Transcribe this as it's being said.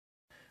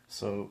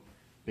So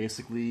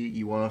basically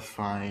you want to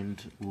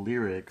find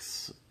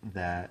lyrics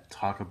that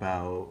talk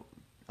about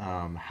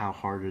how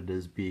hard it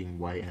is being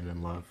white and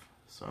in love.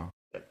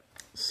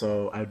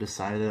 So I've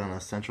decided on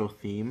a central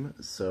theme.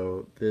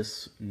 So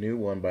this new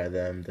one by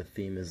them, the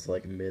theme is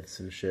like myths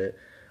and shit.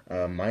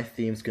 My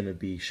theme's gonna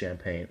be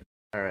champagne.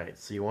 Alright,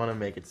 so you want to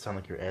make it sound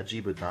like you're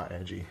edgy but not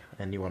edgy.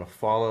 And you want to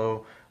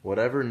follow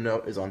whatever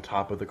note is on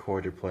top of the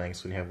chord you're playing.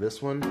 So when you have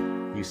this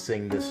one, you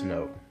sing this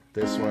note.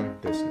 This one,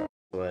 this note.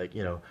 Like,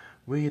 you know,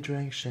 we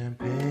drank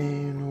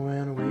champagne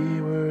when we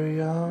were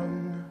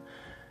young.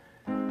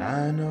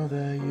 I know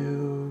that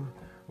you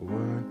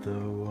weren't the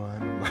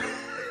one.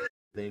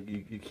 Then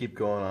you keep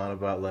going on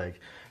about,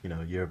 like, you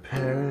know, your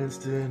parents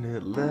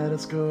didn't let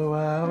us go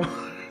out.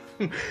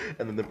 And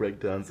then the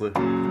breakdown's like,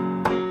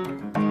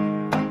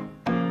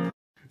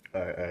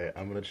 alright,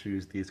 I'm gonna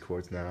choose these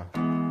chords now.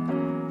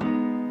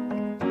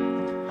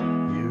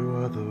 You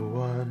are the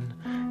one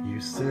you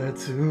said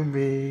to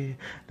me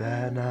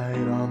that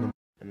night on the...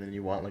 And then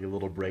you want like a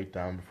little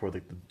breakdown before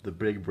the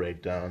big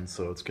breakdown,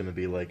 so it's gonna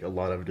be like a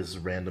lot of just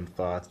random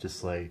thoughts,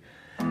 just like,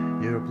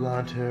 your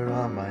blonde hair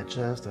on my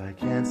chest, I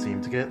can't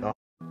seem to get off.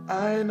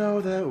 I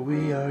know that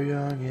we are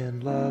young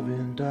and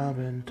loving, dumb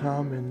and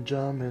dumb and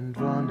jump and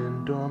fun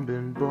and dumb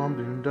and bum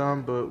and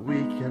dumb, but we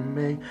can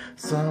make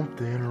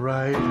something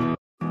right.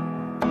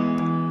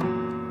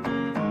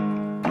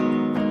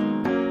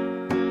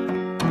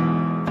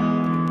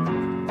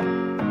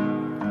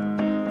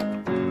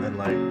 And then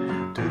like,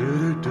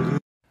 do-do-do-do-do.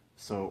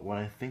 So what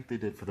I think they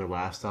did for their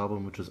last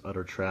album, which was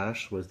utter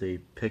trash, was they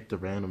picked a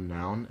random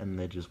noun and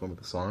they just went with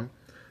the song.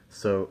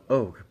 So,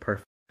 oh,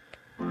 perfect.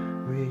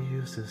 We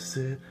used to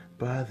sit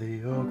by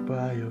the oak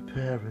by your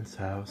parents'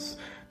 house,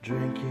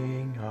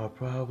 drinking our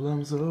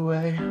problems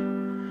away.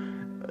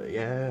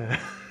 Yeah.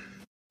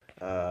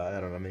 I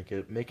don't know,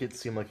 make it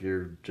seem like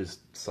you're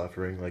just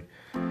suffering, like,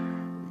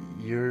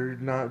 you're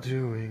not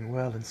doing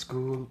well in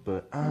school,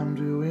 but I'm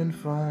doing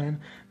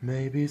fine,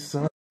 maybe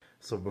some...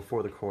 So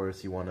before the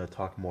chorus, you want to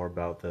talk more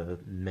about the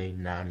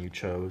main noun you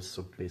chose,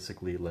 so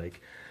basically,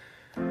 like,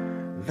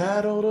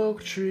 that old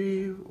oak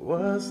tree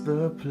was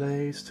the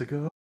place to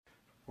go.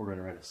 We're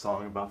gonna write a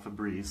song about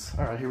Febreze.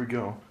 Alright, here we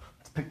go.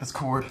 Let's pick this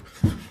chord.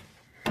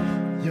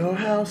 Your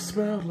house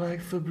smelled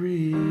like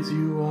Febreze,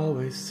 you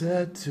always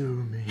said to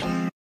me.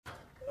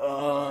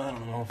 I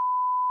don't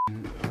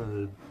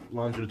know.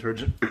 Laundry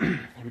detergent. Here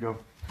we go.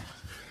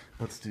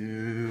 Let's do,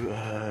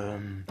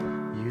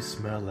 you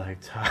smell like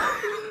Tide.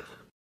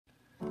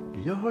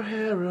 Your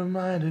hair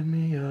reminded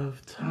me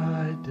of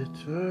Tide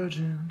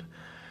detergent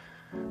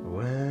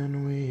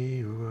when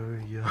we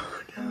were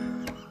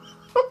young.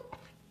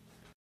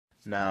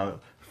 Now,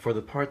 for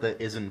the part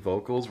that isn't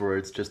vocals, where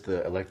it's just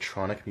the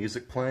electronic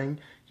music playing,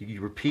 you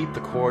repeat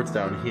the chords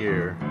down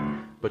here,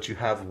 but you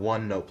have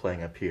one note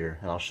playing up here,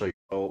 and I'll show you.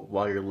 So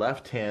while your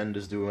left hand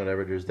is doing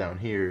whatever it is down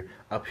here,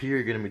 up here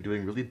you're going to be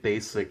doing really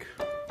basic,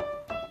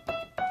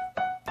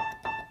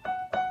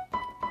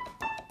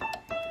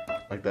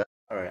 like that.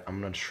 Alright,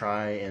 I'm going to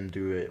try and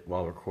do it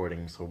while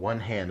recording, so one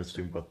hand is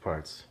doing both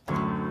parts.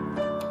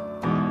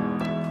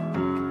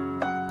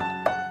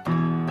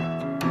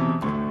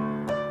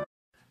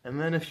 And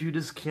then if you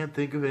just can't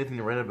think of anything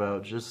to write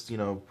about, just, you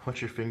know,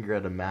 point your finger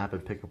at a map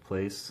and pick a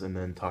place, and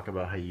then talk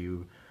about how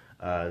you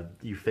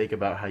fake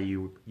about how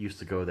you used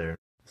to go there.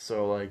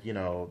 So, like, you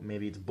know,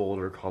 maybe it's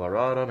Boulder,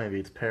 Colorado, maybe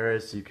it's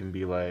Paris, you can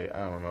be like,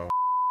 I don't know.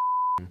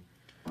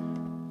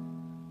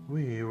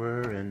 We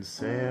were in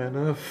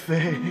Santa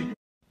Fe.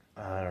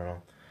 I don't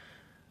know.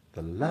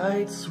 The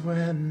lights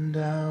went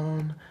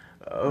down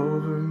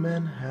over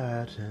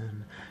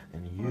Manhattan,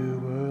 and you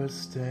were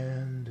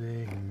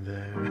standing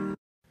there.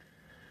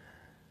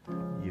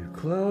 You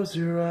close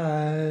your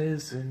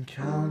eyes and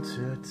count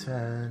to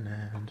 10,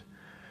 and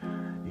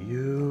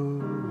you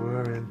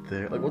weren't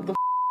there. Like, what the f***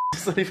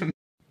 is that even?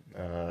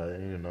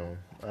 You know,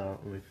 I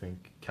don't really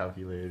think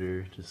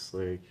calculator, just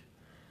like,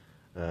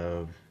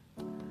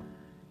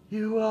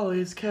 you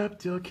always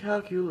kept your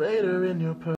calculator in your purse.